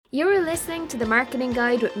You're listening to The Marketing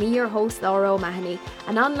Guide with me, your host Laura O'Mahony,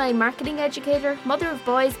 an online marketing educator, mother of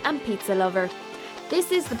boys and pizza lover.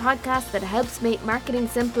 This is the podcast that helps make marketing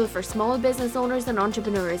simple for small business owners and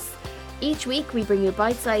entrepreneurs. Each week we bring you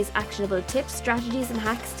bite-sized actionable tips, strategies and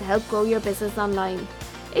hacks to help grow your business online.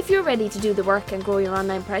 If you're ready to do the work and grow your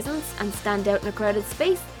online presence and stand out in a crowded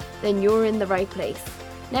space, then you're in the right place.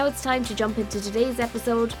 Now it's time to jump into today's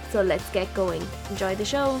episode, so let's get going. Enjoy the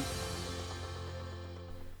show.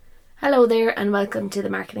 Hello there and welcome to The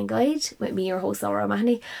Marketing Guide with me, your host Laura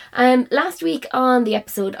O'Mahony. Last week on the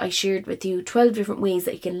episode I shared with you 12 different ways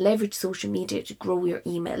that you can leverage social media to grow your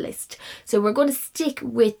email list. So we're going to stick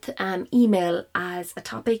with email as a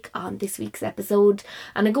topic on this week's episode,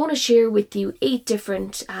 and I'm going to share with you 8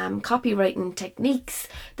 different copywriting techniques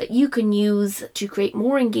that you can use to create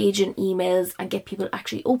more engaging emails and get people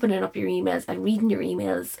actually opening up your emails and reading your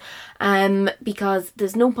emails, because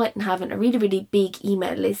there's no point in having a really big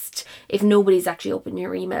email list if nobody's actually opening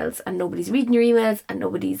your emails and nobody's reading your emails and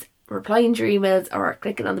nobody's replying to your emails or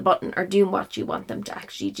clicking on the button or doing what you want them to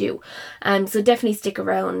actually do. So definitely stick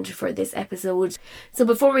around for this episode. So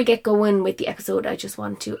before we get going with the episode, I just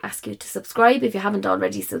want to ask you to subscribe if you haven't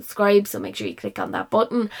already subscribed, so make sure you click on that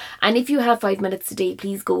button. And if you have 5 minutes today,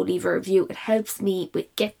 please go leave a review. It helps me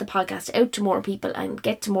with get the podcast out to more people and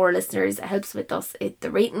get to more listeners. It helps with us,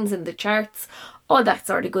 the ratings and the charts, all that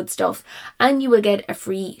sort of good stuff, and you will get a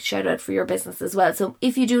free shout out for your business as well. So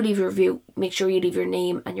if you do leave a review, make sure you leave your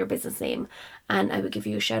name and your business name, and I will give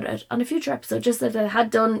you a shout out on a future episode, just as I had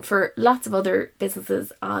done for lots of other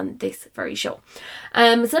businesses on this very show.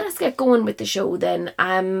 So let's get going with the show then.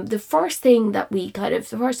 The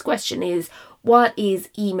first question is, what is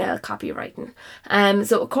email copywriting?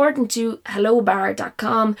 So according to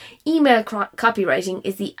hellobar.com, email copywriting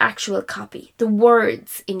is the actual copy, the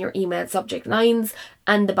words in your email subject lines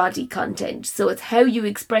and the body content. So it's how you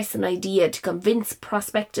express an idea to convince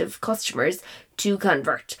prospective customers to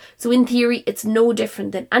convert. So in theory, it's no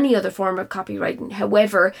different than any other form of copywriting.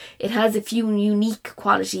 However, it has a few unique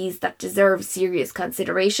qualities that deserve serious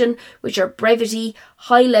consideration, which are brevity,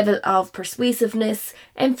 high level of persuasiveness,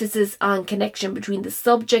 emphasis on connection between the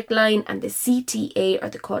subject line and the CTA or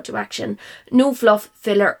the call to action, no fluff,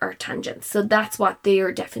 filler or tangents. So that's what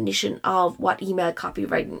their definition of what email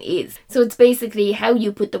copywriting is. So it's basically how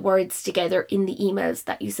you put the words together in the emails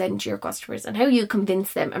that you send to your customers and how you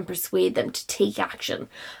convince them and persuade them to take action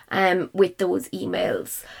with those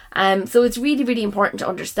emails. So it's really important to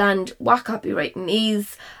understand what copywriting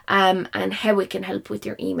is and how it can help with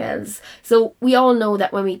your emails. So we all know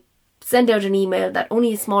that when we send out an email that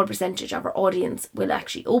only a small percentage of our audience will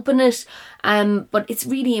actually open it, but it's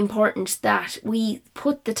really important that we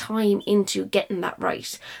put the time into getting that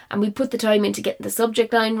right, and we put the time into getting the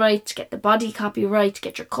subject line right, to get the body copy right, to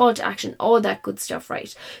get your call to action, all that good stuff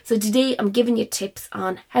right. So today I'm giving you tips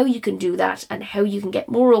on how you can do that and how you can get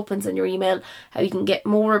more opens on your email, how you can get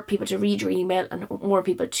more people to read your email and more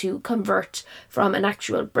people to convert from an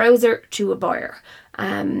actual browser to a buyer,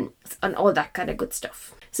 and all that kind of good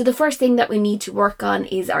stuff. So the first thing that we need to work on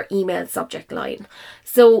is our email subject line.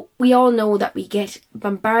 So we all know that we get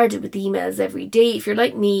bombarded with emails every day. If you're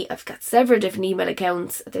like me, I've got several different email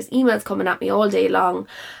accounts. There's emails coming at me all day long.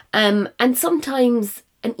 And sometimes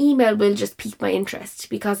an email will just pique my interest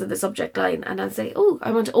because of the subject line, and I'll say, oh,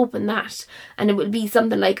 I want to open that, and it will be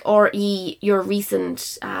something like RE your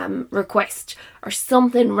recent request, or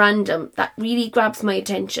something random that really grabs my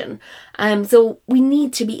attention. So we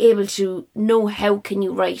need to be able to know how can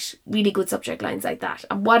you write really good subject lines like that,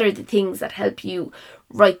 and what are the things that help you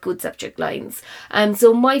write good subject lines.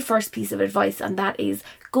 So my first piece of advice on that is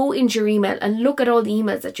go into your email and look at all the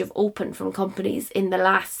emails that you've opened from companies in the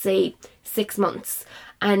last, say, 6 months,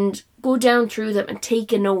 and go down through them and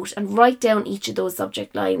take a note and write down each of those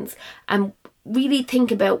subject lines and really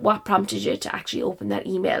think about what prompted you to actually open that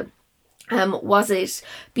email. Was it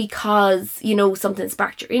because, something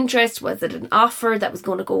sparked your interest? Was it an offer that was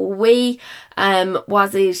going to go away?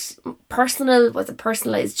 Was it personal? Was it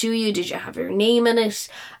personalized to you? Did you have your name in it?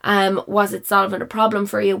 Was it solving a problem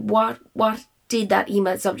for you? What did that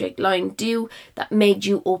email subject line do that made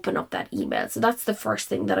you open up that email? So that's the first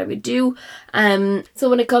thing that I would do. So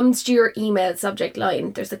when it comes to your email subject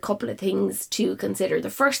line, there's a couple of things to consider. The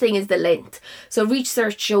first thing is the length. So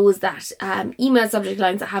research shows that email subject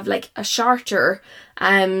lines that have like a shorter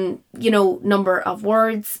number of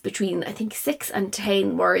words, between I think 6 and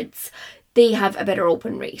 10 words, they have a better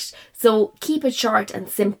open rate. So keep it short and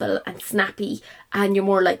simple and snappy, and you're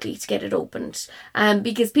more likely to get it opened.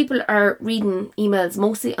 Because people are reading emails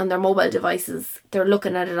mostly on their mobile devices. They're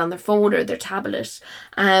looking at it on their phone or their tablet.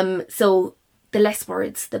 So the less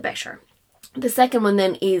words, the better. The second one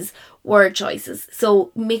then is word choices.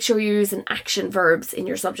 So make sure you're using action verbs in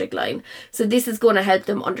your subject line. So this is going to help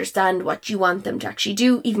them understand what you want them to actually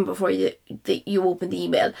do even before you open the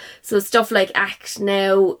email. So stuff like act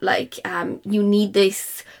now, like you need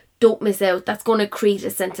this, don't miss out. That's going to create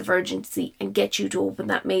a sense of urgency and get you to open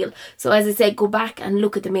that mail. So as I said, go back and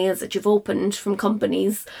look at the mails that you've opened from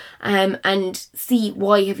companies and see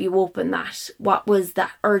why have you opened that. What was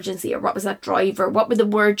that urgency, or what was that driver? What were the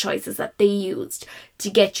word choices that they used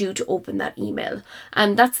to get you to open that email?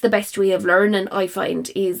 And that's the best way of learning, I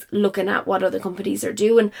find, is looking at what other companies are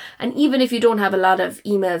doing. And even if you don't have a lot of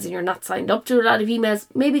emails and you're not signed up to a lot of emails,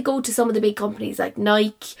 maybe go to some of the big companies like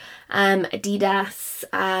Nike, Adidas,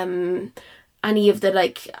 any of the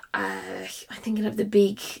I'm thinking of the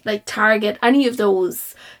big like Target, any of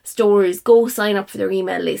those stores. Go sign up for their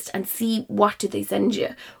email list and see what do they send you,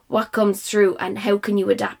 what comes through, and how can you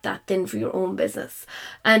adapt that then for your own business.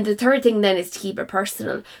 And the third thing then is to keep it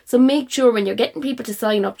personal. So make sure when you're getting people to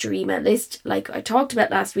sign up to your email list, like I talked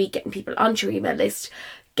about last week, getting people onto your email list,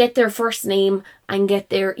 get their first name and get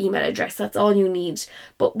their email address. That's all you need.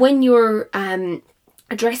 But when you're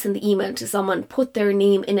addressing the email to someone, put their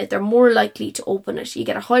name in it. They're more likely to open it. You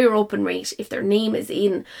get a higher open rate if their name is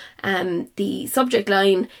in the subject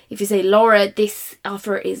line. If you say, Laura, this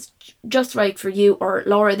offer is just right for you, or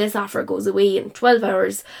Laura, this offer goes away in 12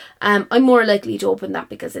 hours, I'm more likely to open that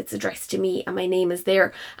because it's addressed to me and my name is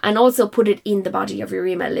there. And also put it in the body of your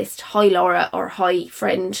email list. Hi Laura, or hi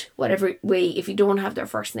friend, whatever way. If you don't have their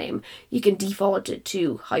first name, you can default it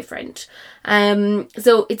to hi friend.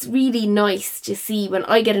 So it's really nice to see when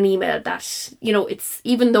I get an email that, it's,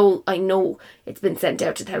 even though I know it's been sent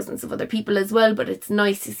out to thousands of other people as well, but it's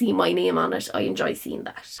nice to see my name on it. I enjoy seeing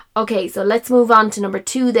that. Okay, so let's move on to number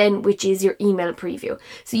 2 then, which is your email preview.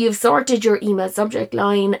 So you've sorted your email subject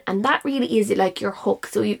line, and that really is like your hook.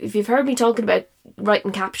 So if you've heard me talking about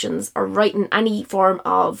writing captions or writing any form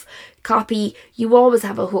of copy, you always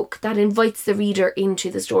have a hook that invites the reader into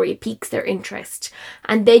the story, it piques their interest.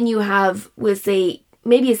 And then you have, we'll say,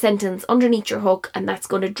 maybe a sentence underneath your hook, and that's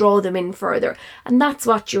going to draw them in further. And that's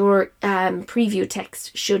what your preview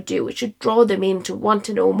text should do. It should draw them in to want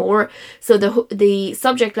to know more. So the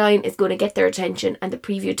subject line is going to get their attention, and the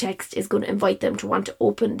preview text is going to invite them to want to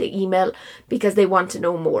open the email because they want to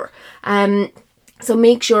know more. So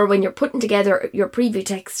make sure when you're putting together your preview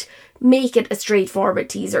text, make it a straightforward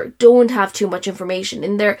teaser. Don't have too much information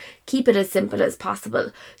in there. Keep it as simple as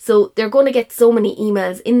possible. So they're going to get so many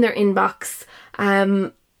emails in their inbox.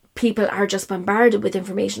 People are just bombarded with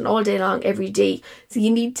information all day long, every day. So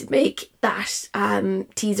you need to make that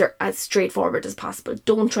teaser as straightforward as possible.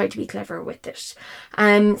 Don't try to be clever with it.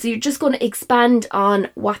 So you're just going to expand on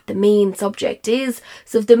what the main subject is.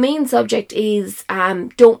 So if the main subject is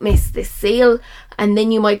don't miss this sale, and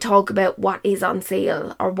then you might talk about what is on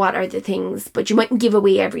sale or what are the things, but you mightn't give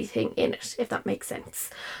away everything in it, if that makes sense.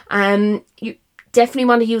 You definitely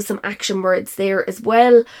want to use some action words there as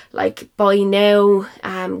well, like buy now,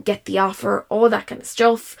 get the offer, all that kind of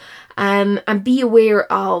stuff. And be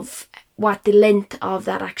aware of what the length of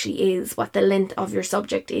that actually is, what the length of your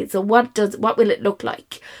subject is. So what will it look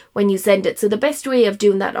like when you send it? So the best way of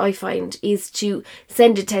doing that, I find, is to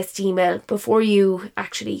send a test email before you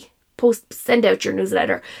actually send out your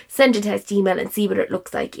newsletter. Send a test email and see what it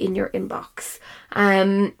looks like in your inbox.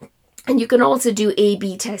 And you can also do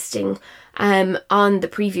A/B testing on the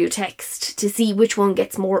preview text to see which one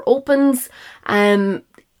gets more opens.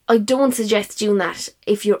 I don't suggest doing that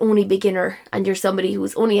if you're only beginner and you're somebody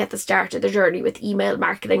who's only at the start of the journey with email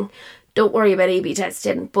marketing. Don't worry about A/B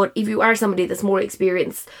testing. But if you are somebody that's more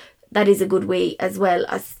experienced, that is a good way as well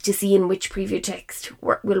as to seeing which preview text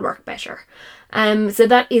will work better. So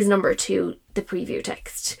that is number 2, the preview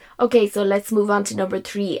text. Okay, so let's move on to number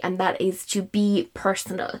 3, and that is to be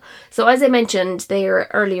personal. So as I mentioned there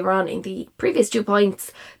earlier on in the previous 2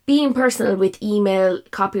 points, being personal with email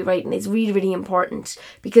copywriting is really, really important,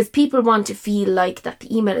 because people want to feel like that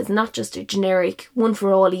the email is not just a generic one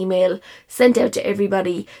for all email sent out to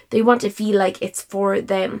everybody. They want to feel like it's for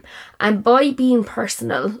them. And by being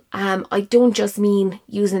personal, I don't just mean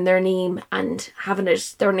using their name and having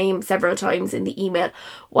their name several times in the email.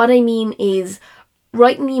 What I mean is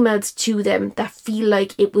writing emails to them that feel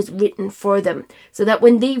like it was written for them, so that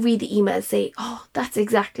when they read the email, say, oh, that's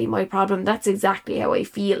exactly my problem, that's exactly how I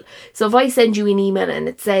feel. So if I send you an email and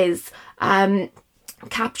it says,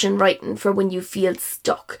 caption writing for when you feel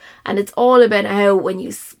stuck. And it's all about how when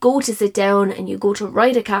you go to sit down and you go to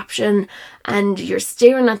write a caption and you're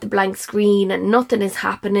staring at the blank screen and nothing is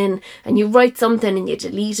happening, and you write something and you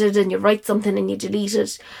delete it, and you write something and you delete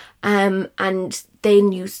it, and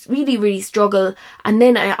then you really, really struggle, and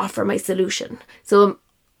then I offer my solution. So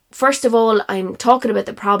first of all, I'm talking about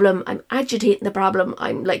the problem, I'm agitating the problem,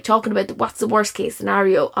 I'm like talking about what's the worst case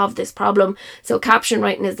scenario of this problem. So caption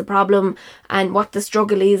writing is the problem and what the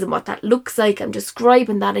struggle is and what that looks like. I'm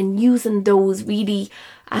describing that and using those really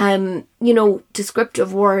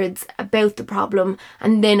descriptive words about the problem,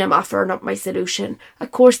 and then I'm offering up my solution.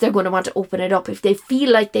 Of course, they're going to want to open it up if they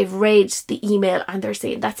feel like they've read the email and they're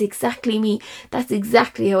saying, that's exactly me, that's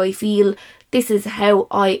exactly how I feel, this is how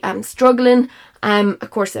I am struggling. Of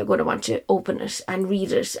course, they're going to want to open it and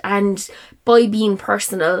read it. And by being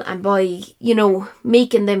personal and by,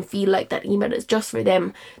 making them feel like that email is just for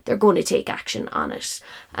them, they're going to take action on it.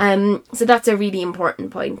 So that's a really important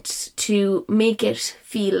point, to make it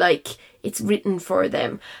feel like it's written for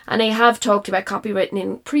them. And I have talked about copywriting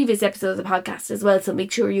in previous episodes of the podcast as well, so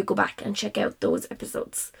make sure you go back and check out those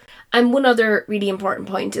episodes. And one other really important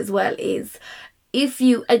point as well is,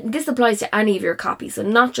 this applies to any of your copy, so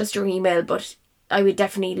not just your email, but I would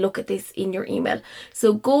definitely look at this in your email.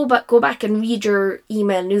 So go back and read your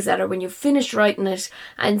email newsletter when you've finished writing it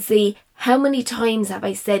and say, how many times have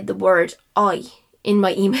I said the word I in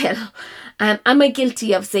my email? Am I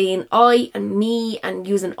guilty of saying I and me and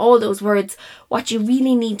using all those words? What you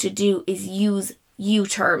really need to do is use you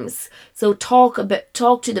terms. So talk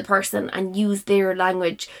to the person and use their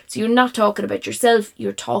language. So you're not talking about yourself,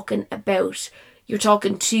 you're talking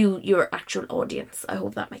to your actual audience. I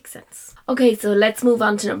hope that makes sense. Okay, so let's move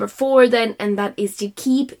on to number 4 then, and that is to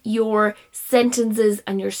keep your sentences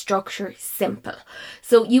and your structure simple.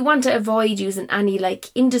 So you want to avoid using any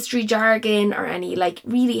industry jargon or any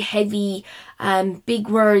really heavy big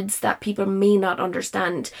words that people may not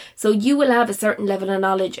understand. So you will have a certain level of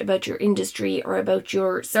knowledge about your industry or about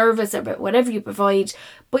your service or about whatever you provide,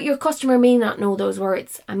 but your customer may not know those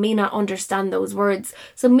words and may not understand those words.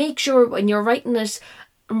 So make sure when you're writing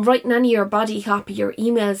any of your body copy, your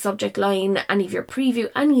email subject line, any of your preview,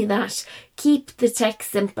 any of that, keep the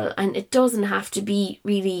text simple, and it doesn't have to be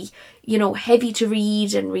really, heavy to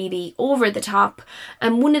read and really over the top.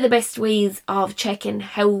 And one of the best ways of checking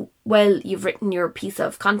how well you've written your piece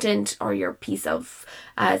of content or your piece of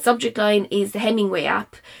subject line is the Hemingway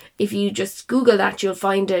app. If you just Google that, you'll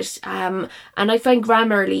find it. And I find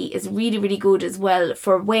Grammarly is really, really good as well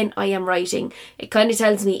for when I am writing. It kind of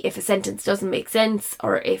tells me if a sentence doesn't make sense,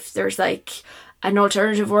 or if there's an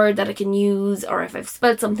alternative word that I can use, or if I've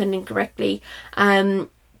spelled something incorrectly.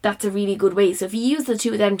 That's a really good way. So if you use the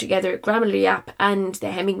two of them together, Grammarly app and the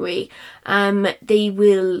Hemingway, they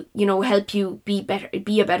will, help you be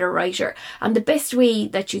a better writer. And the best way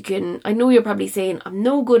that you can, I know you're probably saying, I'm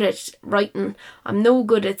no good at writing, I'm no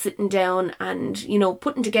good at sitting down and,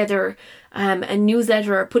 putting together a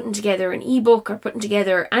newsletter or putting together an ebook or putting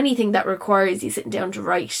together anything that requires you sitting down to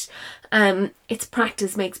write. It's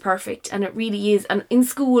practice makes perfect, and it really is. And in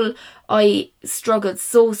school, I struggled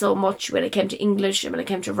so much when it came to English and when it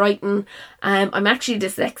came to writing. I'm actually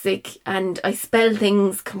dyslexic and I spell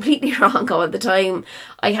things completely wrong all the time.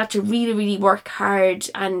 I had to really, really work hard,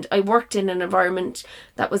 and I worked in an environment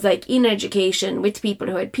that was in education with people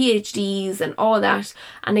who had PhDs and all that,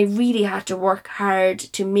 and I really had to work hard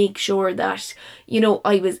to make sure that,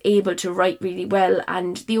 I was able to write really well.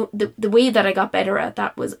 And the way that I got better at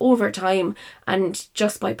that was over time and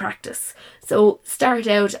just by practice. So start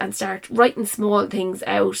writing small things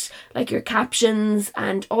out, like your captions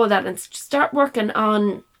and all that, and start working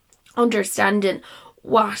on understanding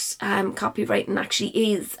what copywriting actually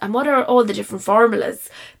is and what are all the different formulas,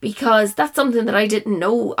 because that's something that I didn't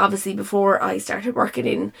know obviously before I started working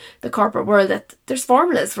in the corporate world, that there's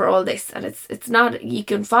formulas for all this, and it's not, you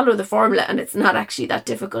can follow the formula and it's not actually that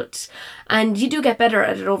difficult, and you do get better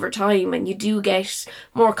at it over time, and you do get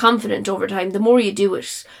more confident over time the more you do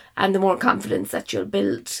it and the more confidence that you'll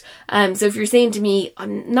build. So if you're saying to me,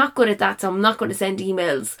 I'm not good at that, so I'm not going to send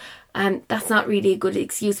emails, that's not really a good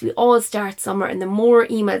excuse. We all start somewhere, and the more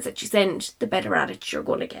emails that you send, the better at it you're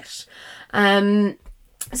going to get.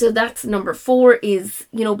 So that's number 4 is,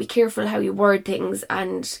 be careful how you word things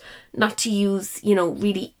and not to use,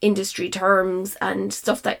 really industry terms and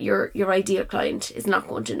stuff that your ideal client is not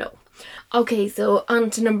going to know. Okay, so on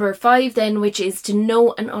to number 5 then, which is to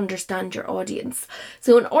know and understand your audience.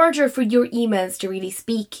 So in order for your emails to really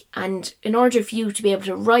speak, and in order for you to be able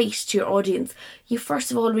to write to your audience, you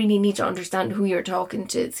first of all really need to understand who you're talking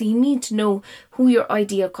to. So you need to know who your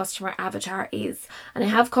ideal customer avatar is. And I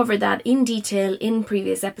have covered that in detail in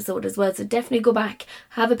previous episode as well. So definitely go back,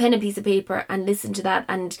 have a pen and piece of paper and listen to that,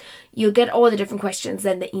 and you'll get all the different questions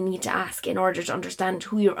then that you need to ask in order to understand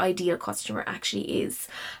who your ideal customer actually is.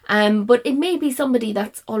 But it may be somebody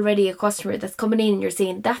that's already a customer that's coming in and you're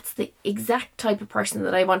saying that's the exact type of person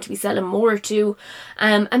that I want to be selling more to,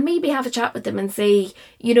 and maybe have a chat with them and say,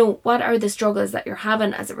 what are the struggles that you're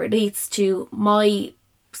having as it relates to my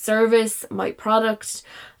service, my product,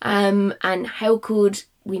 and how could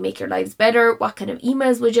we make your lives better? What kind of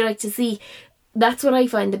emails would you like to see? That's what I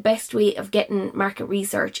find the best way of getting market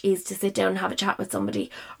research is to sit down and have a chat with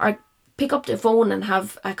somebody, or pick up the phone and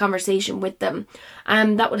have a conversation with them.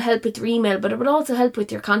 That would help with your email, but it would also help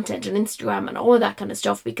with your content on Instagram and all that kind of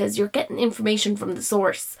stuff, because you're getting information from the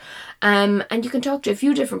source. And you can talk to a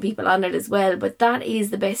few different people on it as well, but that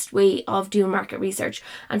is the best way of doing market research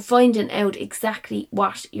and finding out exactly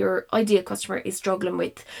what your ideal customer is struggling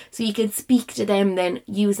with, so you can speak to them then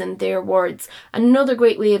using their words. Another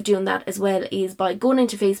great way of doing that as well is by going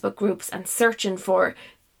into Facebook groups and searching for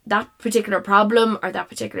that particular problem or that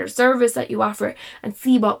particular service that you offer, and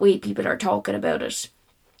see what way people are talking about it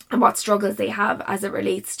and what struggles they have as it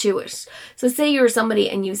relates to it. So say you're somebody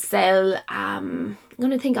and you sell, I'm going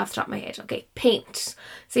to think off the top of my head, okay, paint.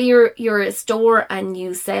 Say you're a store and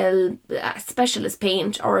you sell specialist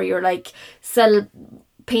paint, or you're like sell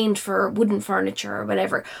paint for wooden furniture or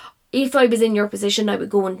whatever. If I was in your position, I would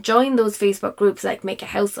go and join those Facebook groups like Make a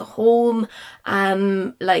House a Home,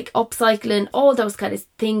 like upcycling, all those kind of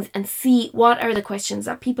things, and see what are the questions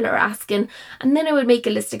that people are asking. And then I would make a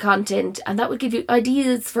list of content, and that would give you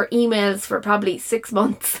ideas for emails for probably 6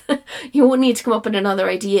 months. You won't need to come up with another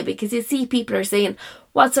idea, because you see people are saying,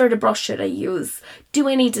 what sort of brush should I use? Do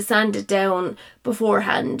I need to sand it down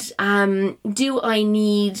beforehand? Where do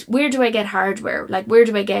I get hardware? Like, where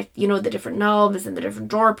do I get, the different knobs and the different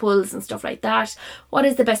drawer pulls and stuff like that? What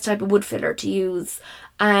is the best type of wood filler to use?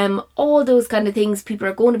 All those kind of things people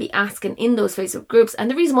are going to be asking in those Facebook groups.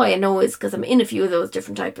 And the reason why I know is because I'm in a few of those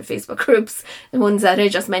different type of Facebook groups, the ones that I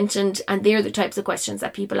just mentioned, and they're the types of questions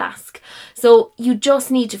that people ask. So you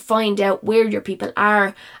just need to find out where your people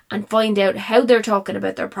are and find out how they're talking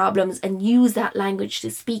about their problems, and use that language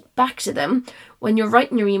to speak back to them. When you're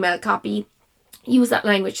writing your email copy, use that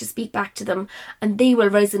language to speak back to them, and they will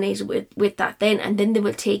resonate with that then, and then they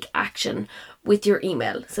will take action with your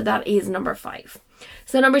email. So that is number 5.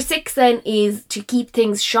 So number 6 then is to keep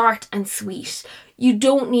things short and sweet. You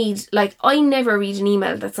don't need, I never read an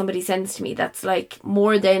email that somebody sends to me that's like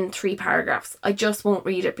more than 3 paragraphs. I just won't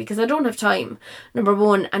read it because I don't have time, number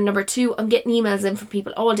 1. And number 2, I'm getting emails in from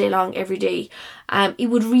people all day long, every day.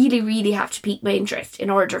 It would really, really have to pique my interest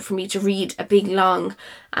in order for me to read a big, long,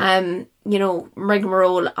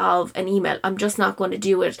 rigmarole of an email. I'm just not going to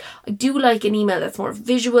do it. I do like an email that's more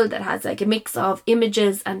visual, that has like a mix of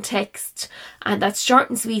images and text, and that's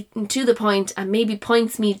short and sweet and to the point, and maybe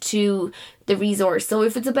points me to the resource. So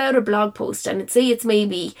if it's about a blog post, and it's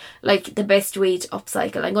maybe like the best way to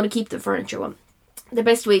upcycle, I'm going to keep the furniture one, the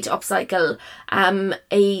best way to upcycle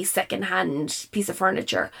a second-hand piece of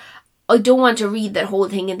furniture. I don't want to read that whole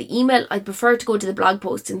thing in the email. I prefer to go to the blog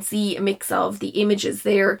post and see a mix of the images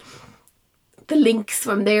there, the links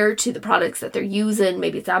from there to the products that they're using.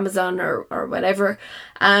 Maybe it's Amazon or whatever.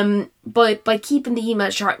 But by keeping the email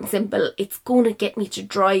short and simple, it's going to get me to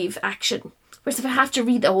drive action. Whereas if I have to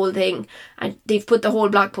read the whole thing and they've put the whole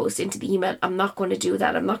blog post into the email, I'm not going to do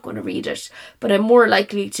that. I'm not going to read it. But I'm more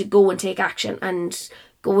likely to go and take action and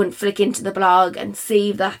go and flick into the blog and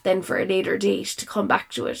save that then for a later date to come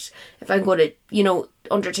back to it if I'm going to,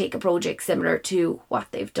 undertake a project similar to what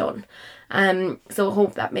they've done. So I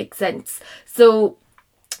hope that makes sense. So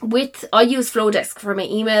I use Flowdesk for my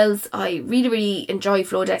emails. I really, really enjoy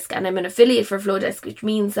Flowdesk, and I'm an affiliate for Flowdesk, which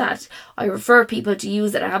means that I refer people to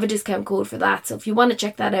use it. I have a discount code for that. So if you want to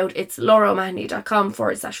check that out, it's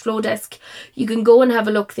lauraomahony.com/Flowdesk. You can go and have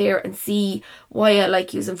a look there and see why I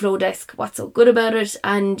like using Flowdesk, what's so good about it,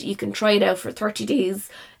 and you can try it out for 30 days.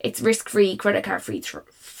 It's risk-free, credit card free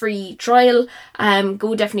trial.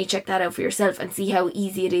 Go definitely check that out for yourself and see how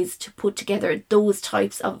easy it is to put together those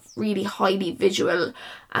types of really highly visual,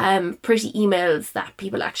 pretty emails that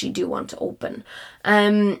people actually do want to open.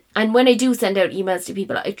 And when I do send out emails to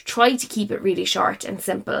people, I try to keep it really short and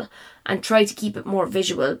simple and try to keep it more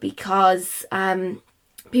visual, because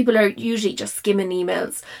people are usually just skimming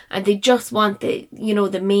emails and they just want the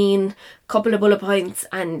main couple of bullet points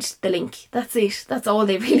and the link. That's it. That's all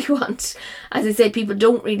they really want. As I said, people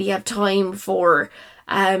don't really have time for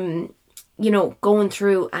going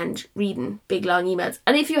through and reading big long emails.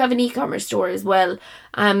 And if you have an e-commerce store as well,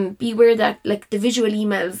 be aware that like the visual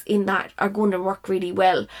emails in that are going to work really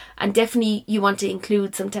well. And definitely you want to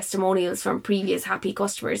include some testimonials from previous happy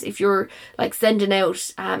customers. If you're like sending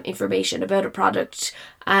out information about a product,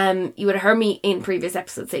 you would have heard me in previous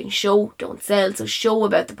episodes saying show, don't sell. So show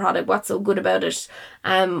about the product, what's so good about it,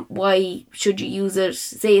 why should you use it.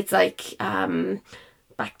 Say it's like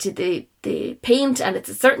back to the paint, and it's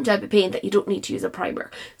a certain type of paint that you don't need to use a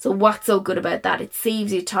primer. So what's so good about that? It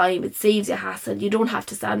saves you time, it saves you hassle. You don't have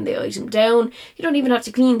to sand the item down, you don't even have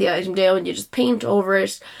to clean the item down, you just paint over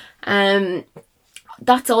it.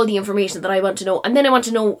 That's all the information that I want to know. And then I want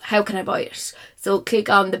to know, how can I buy it? So click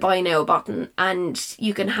on the buy now button and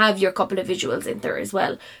you can have your couple of visuals in there as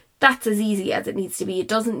well. That's as easy as it needs to be. It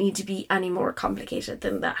doesn't need to be any more complicated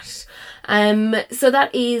than that. So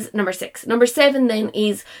that is number 6. Number 7 then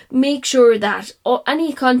is make sure that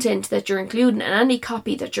any content that you're including and any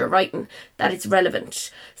copy that you're writing, that it's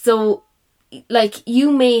relevant. So like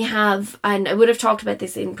you may have, and I would have talked about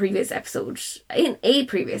this in a previous episode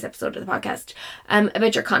of the podcast,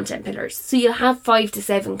 about your content pillars. So you'll have 5 to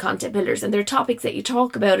 7 content pillars, and they're topics that you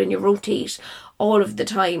talk about and you rotate all of the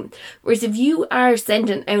time. Whereas if you are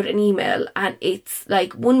sending out an email and it's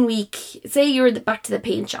like 1 week, say you're back to the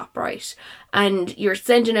paint shop, right? And you're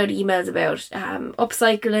sending out emails about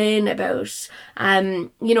upcycling, about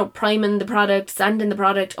priming the product, sanding the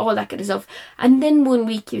product, all that kind of stuff. And then 1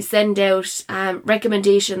 week you send out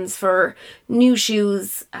recommendations for new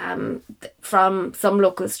shoes from some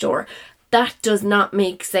local store. That does not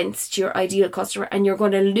make sense to your ideal customer, and you're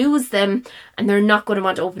going to lose them and they're not going to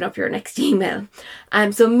want to open up your next email.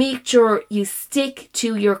 So make sure you stick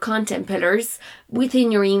to your content pillars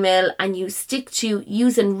within your email, and you stick to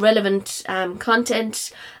using relevant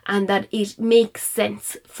content, and that it makes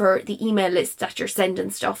sense for the email list that you're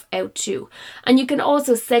sending stuff out to. And you can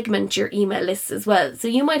also segment your email lists as well. So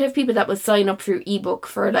you might have people that will sign up for your ebook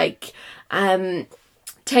for like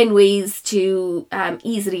 10 ways to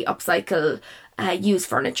easily upcycle used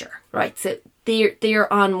furniture, right? So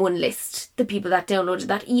they're on one list, the people that downloaded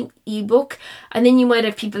that ebook. And then you might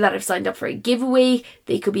have people that have signed up for a giveaway.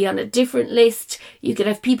 They could be on a different list. You could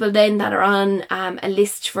have people then that are on a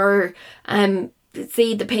list for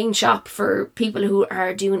say the paint shop, for people who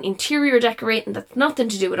are doing interior decorating. That's nothing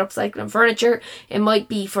to do with upcycling furniture. It might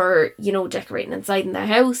be for decorating inside in the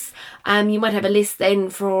house. You might have a list then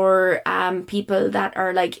for people that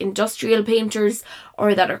are like industrial painters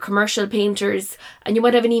or that are commercial painters, and you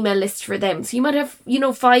might have an email list for them. So you might have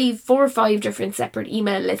 4 or 5 different separate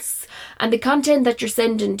email lists, and the content that you're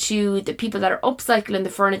sending to the people that are upcycling the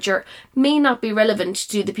furniture may not be relevant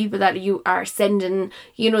to the people that you are sending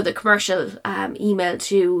the commercial email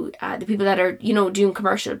to, the people that are doing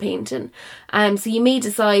commercial painting. So you may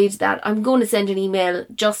decide that I'm going to send an email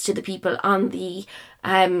just to the people on the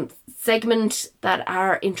segment that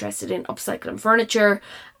are interested in upcycling furniture,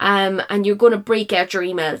 and you're going to break out your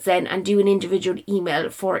emails then and do an individual email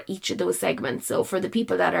for each of those segments. So for the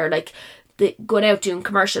people that are like going out doing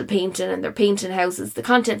commercial painting and they're painting houses, the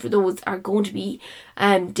content for those are going to be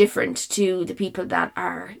different to the people that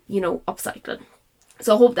are upcycling.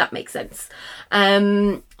 So I hope that makes sense.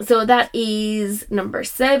 So that is number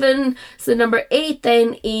 7. So number 8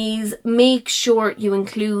 then is make sure you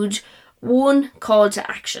include one call to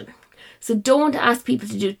action. So don't ask people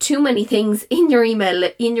to do too many things in your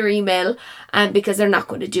email because they're not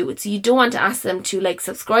going to do it. So you don't want to ask them to like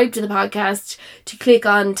subscribe to the podcast, to click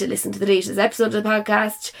on to listen to the latest episode of the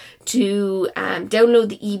podcast, to download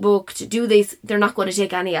the ebook, to do this. They're not going to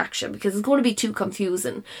take any action because it's going to be too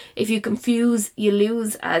confusing. If you confuse, you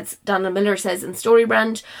lose, as Donald Miller says in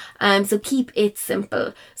Storybrand. So keep it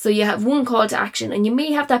simple. So you have one call to action, and you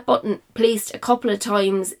may have that button placed a couple of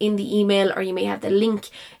times in the email, or you may have the link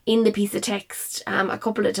in the piece of text a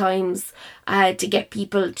couple of times to get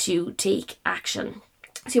people to take action.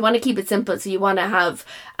 So you want to keep it simple. So you want to have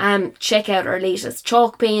check out our latest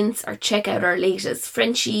chalk paints, or check out our latest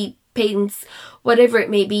Frenchy paints, whatever it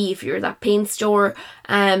may be. If you're that paint store,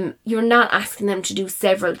 you're not asking them to do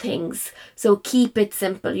several things. So keep it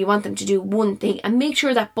simple. You want them to do one thing, and make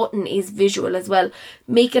sure that button is visual as well.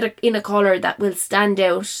 Make it in a colour that will stand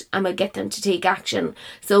out and will get them to take action.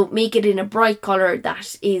 So make it in a bright colour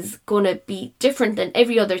that is going to be different than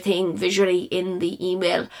every other thing visually in the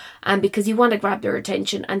email, because you want to grab their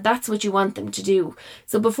attention, and that's what you want them to do.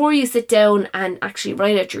 So before you sit down and actually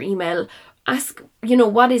write out your email, ask,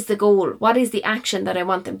 what is the goal? What is the action that I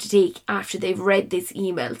want them to take after they've read this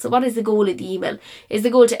email? So what is the goal of the email? Is the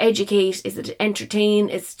goal to educate? Is it to entertain?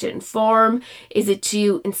 Is it to inform? Is it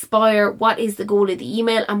to inspire? What is the goal of the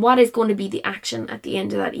email? And what is going to be the action at the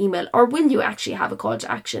end of that email? Or will you actually have a call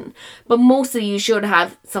to action? But mostly you should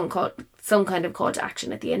have some kind of call to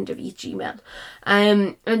action at the end of each email.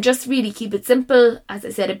 And just really keep it simple. As I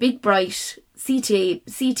said, a big bright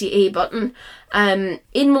CTA button.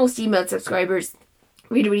 In most email subscribers,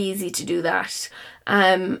 really easy to do that.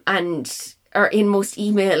 Or in most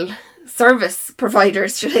email service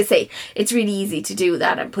providers, should I say, it's really easy to do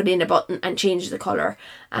that and put in a button and change the colour.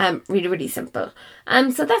 Really simple.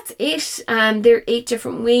 So that's it. There are 8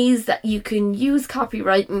 different ways that you can use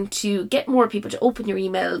copywriting to get more people to open your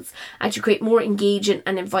emails and to create more engaging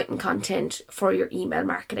and inviting content for your email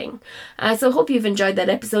marketing. So I hope you've enjoyed that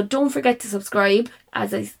episode. Don't forget to subscribe,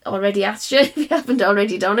 as I already asked you, if you haven't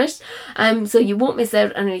already done it. So you won't miss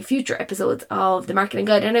out on any future episodes of the Marketing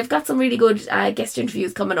Guide. And I've got some really good guest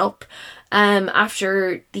interviews coming up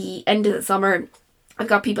after the end of the summer. I've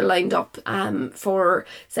got people lined up for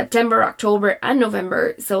September, October and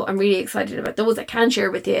November, so I'm really excited about those. I can't share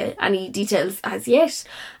with you any details as yet.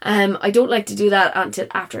 I don't like to do that until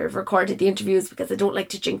after I've recorded the interviews, because I don't like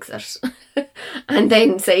to jinx it and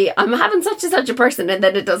then say I'm having such and such a person and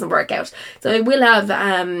then it doesn't work out. So I will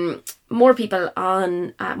have more people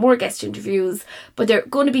on, more guest interviews, but they're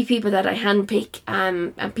going to be people that I handpick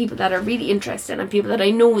and people that are really interested and people that I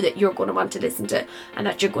know that you're going to want to listen to and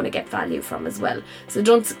that you're going to get value from as well. So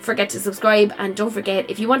don't forget to subscribe, and don't forget,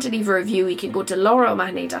 if you want to leave a review, you can go to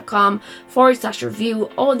lauraomahony.com/review.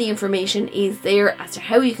 All the information is there as to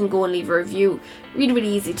how you can go and leave a review. Really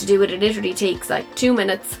easy to do it. It literally takes like 2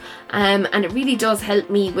 minutes, and it really does help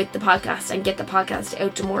me with the podcast and get the podcast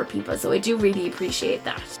out to more people, so I do really appreciate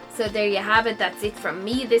that. So there you have it. That's it from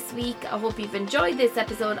me this week. I hope you've enjoyed this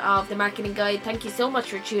episode of the Marketing Guide. Thank you so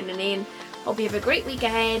much for tuning in. Hope you have a great week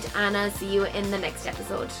ahead, and I'll see you in the next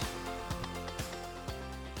episode.